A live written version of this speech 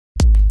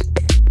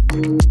Hi,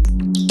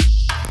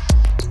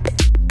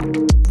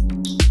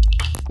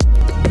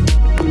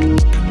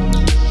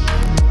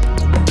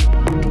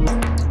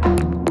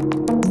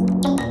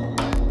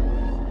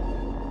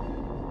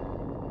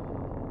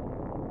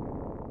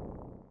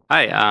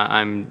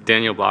 I'm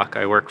Daniel Block.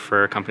 I work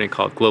for a company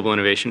called Global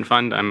Innovation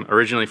Fund. I'm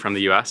originally from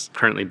the US,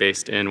 currently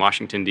based in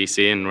Washington,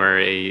 D.C., and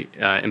we're a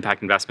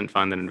impact investment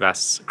fund that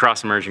invests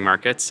across emerging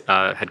markets,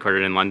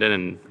 headquartered in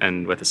London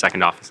and with a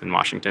second office in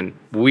Washington.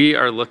 We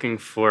are looking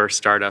for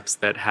startups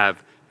that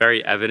have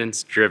very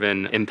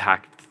evidence-driven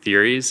impact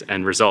theories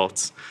and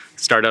results.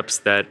 Startups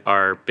that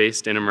are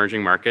based in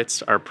emerging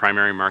markets, our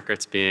primary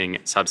markets being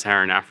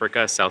Sub-Saharan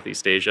Africa,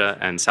 Southeast Asia,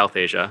 and South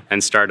Asia,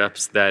 and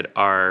startups that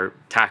are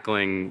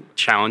tackling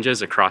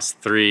challenges across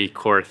three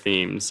core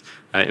themes: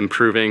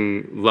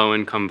 improving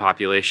low-income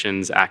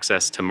populations'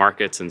 access to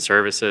markets and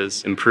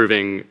services,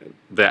 improving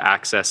the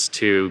access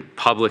to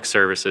public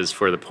services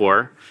for the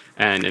poor,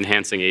 and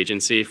enhancing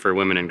agency for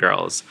women and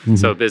girls. Mm-hmm.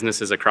 So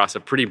businesses across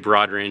a pretty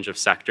broad range of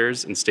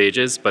sectors and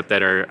stages, but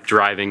that are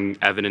driving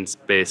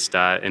evidence-based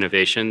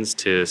innovations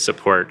to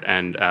support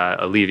and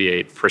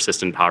alleviate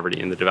persistent poverty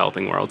in the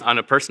developing world. On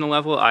a personal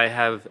level, I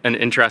have an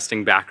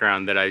interesting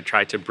background that I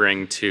try to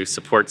bring to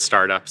support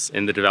startups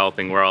in the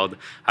developing world.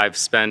 I've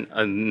spent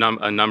a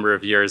number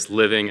of years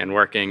living and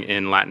working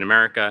in Latin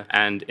America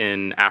and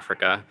in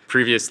Africa.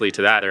 Previously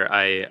to that,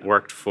 I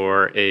worked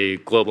for a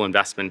global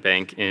investment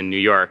bank in New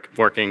York,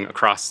 working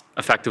across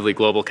effectively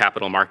global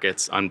capital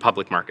markets on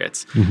public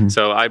markets. Mm-hmm.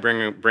 So I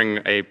bring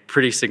a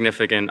pretty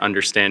significant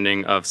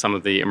understanding of some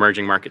of the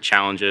emerging market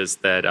challenges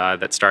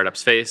that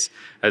startups face,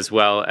 as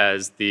well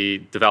as the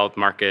developed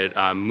market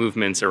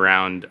movements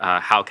around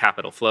how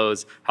capital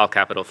flows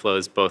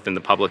both in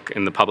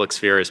the public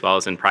sphere as well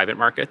as in private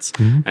markets,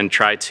 mm-hmm. and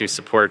try to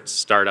support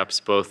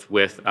startups both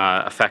with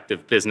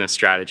effective business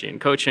strategy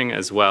and coaching,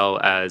 as well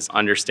as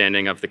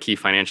understanding of the key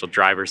financial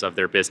drivers of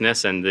their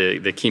business and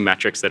the key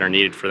metrics that are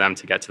needed for them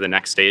to get to the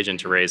next stage and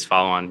to raise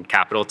follow-on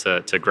capital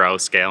to grow,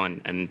 scale,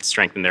 and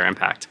strengthen their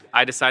impact.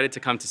 I decided to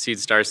come to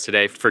Seedstars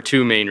today for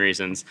two main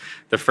reasons.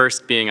 The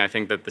first being, I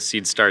think that the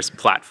Seedstars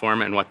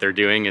platform and what they're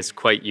doing is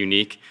quite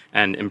unique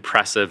and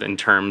impressive in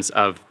terms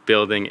of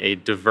building a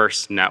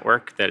diverse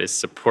network that is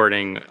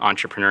supporting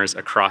entrepreneurs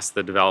across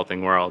the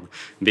developing world.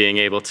 Being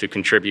able to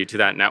contribute to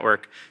that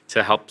network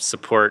to help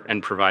support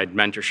and provide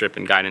mentorship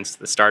and guidance to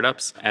the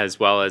startups, as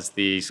well as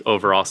the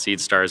overall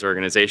Seedstars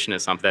organization,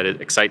 is something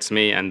that excites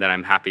me and that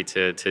I'm happy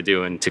to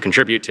do and to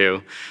contribute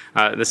to.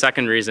 The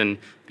second reason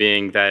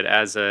being that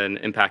as an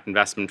impact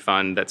investment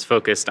fund that's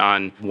focused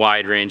on a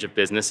wide range of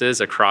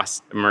businesses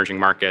across emerging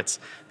markets,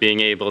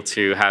 being able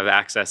to have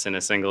access in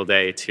a single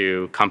day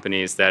to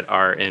companies that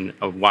are in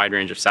a wide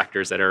range of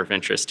sectors that are of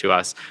interest to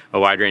us, a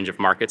wide range of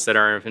markets that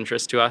are of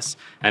interest to us,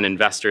 and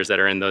investors that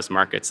are in those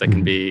markets that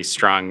can be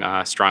strong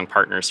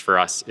partners for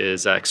us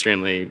is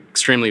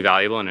extremely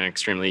valuable and an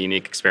extremely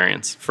unique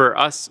experience. For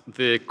us,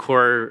 the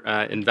core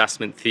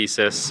investment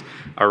thesis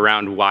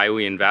around why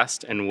we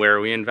invest and where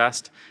we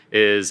invest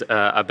is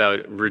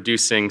about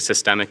reducing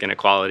systemic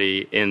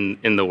inequality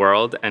in the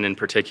world, and in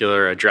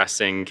particular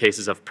addressing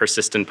cases of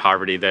persistent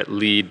poverty that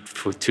lead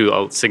to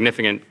a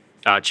significant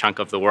chunk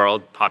of the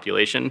world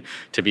population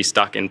to be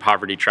stuck in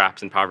poverty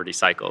traps and poverty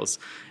cycles.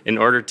 In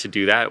order to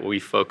do that, we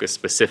focus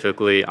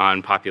specifically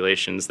on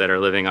populations that are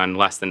living on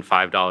less than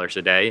 $5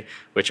 a day,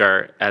 which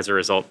are, as a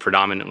result,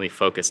 predominantly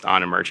focused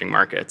on emerging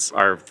markets.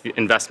 Our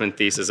investment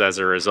thesis, as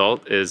a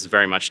result, is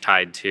very much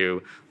tied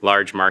to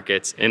large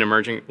markets in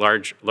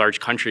large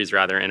countries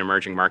in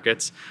emerging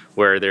markets,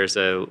 where there's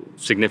a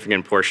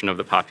significant portion of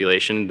the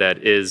population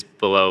that is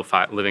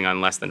living on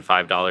less than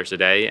 $5 a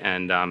day,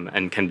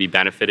 and can be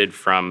benefited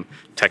from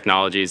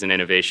technologies and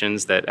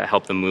innovations that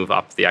help them move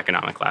up the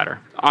economic ladder.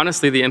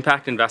 Honestly, the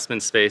impact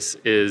investment space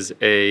is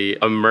an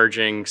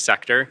emerging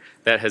sector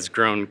that has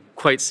grown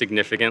quite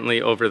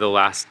significantly over the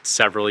last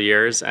several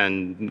years,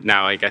 and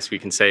now I guess we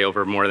can say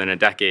over more than a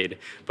decade,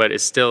 but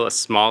it's still a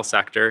small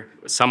sector,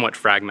 somewhat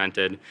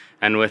fragmented,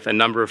 and with a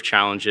number of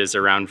challenges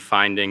around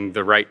finding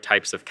the right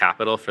types of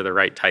capital for the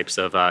right types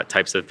of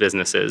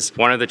businesses.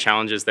 One of the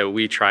challenges that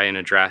we try and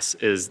address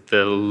is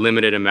the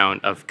limited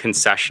amount of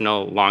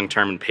concessional,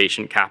 long-term, and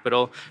patient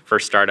capital for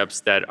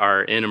startups that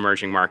are in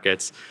emerging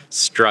markets,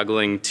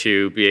 struggling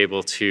to be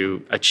able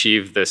to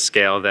achieve the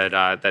scale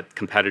that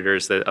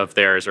competitors of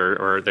theirs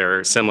or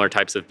their similar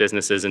types of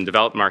businesses in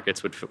developed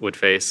markets would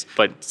face,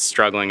 but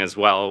struggling as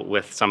well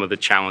with some of the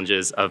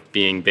challenges of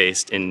being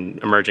based in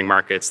emerging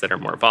markets that are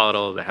more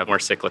volatile, that have more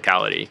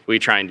cyclicality. We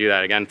try and do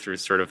that again through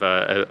sort of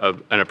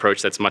an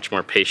approach that's much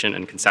more patient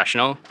and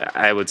concessional.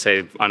 I would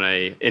say on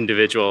an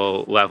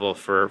individual level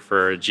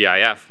for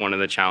GIF, one of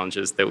the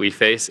challenges that we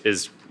face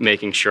is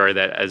making sure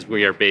that as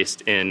we are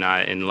based in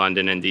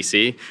London and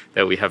DC,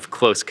 that we have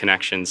close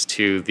connections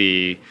to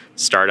the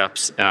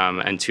startups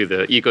and to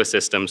the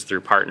ecosystems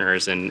through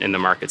partners in the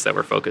markets that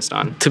we're focused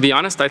on. To be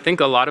honest, I think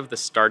a lot of the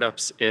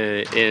startups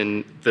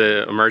in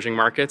the emerging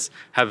markets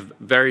have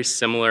very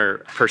similar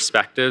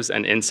perspectives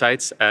and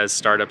insights as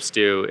startups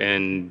do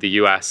in the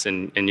US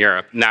and in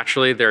Europe.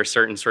 Naturally, there are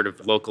certain sort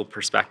of local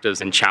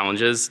perspectives and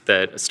challenges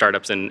that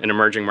startups in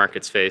emerging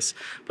markets face,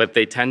 but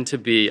they tend to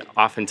be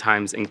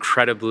oftentimes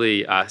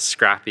incredibly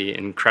scrappy,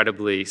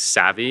 incredibly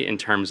savvy in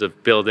terms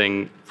of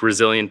building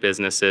resilient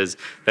businesses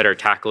that are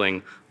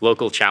tackling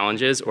local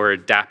challenges or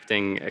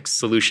adapting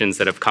solutions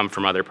that have come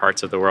from other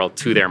parts of the world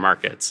to their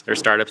markets. They're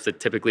startups that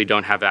typically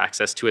don't have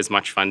access to as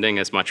much funding,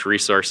 as much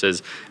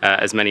resources,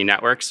 as many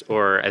networks,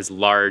 or as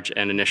large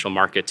an initial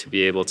market to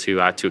be able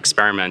to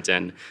experiment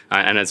in.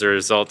 And as a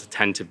result,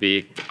 tend to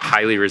be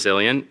highly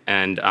resilient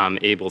and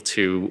able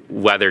to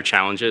weather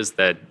challenges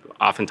that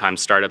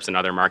oftentimes startups in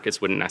other markets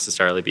wouldn't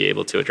necessarily be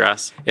able to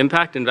address.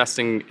 Impact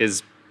investing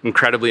is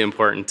incredibly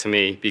important to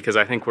me because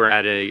I think we're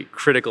at a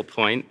critical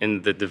point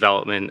in the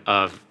development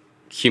of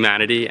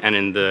humanity and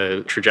in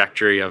the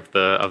trajectory of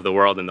the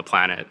world and the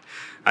planet.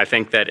 I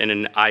think that in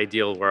an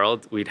ideal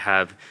world, we'd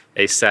have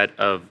a set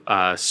of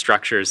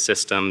structures,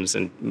 systems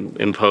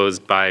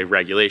imposed by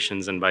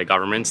regulations and by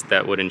governments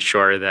that would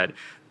ensure that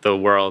the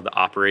world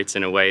operates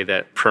in a way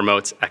that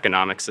promotes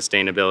economic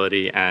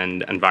sustainability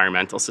and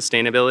environmental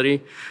sustainability.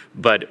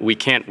 But we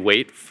can't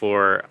wait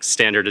for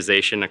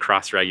standardization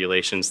across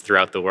regulations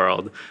throughout the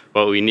world.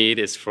 What we need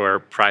is for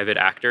private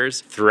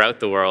actors throughout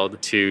the world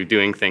to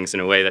doing things in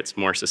a way that's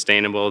more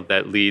sustainable,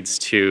 that leads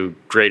to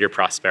greater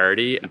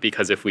prosperity.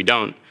 Because if we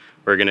don't,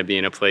 we're going to be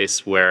in a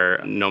place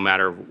where no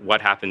matter what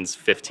happens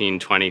 15,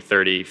 20,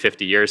 30,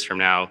 50 years from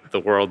now, the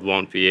world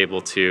won't be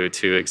able to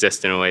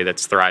exist in a way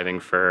that's thriving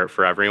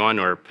for everyone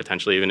or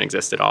potentially even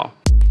exist at all.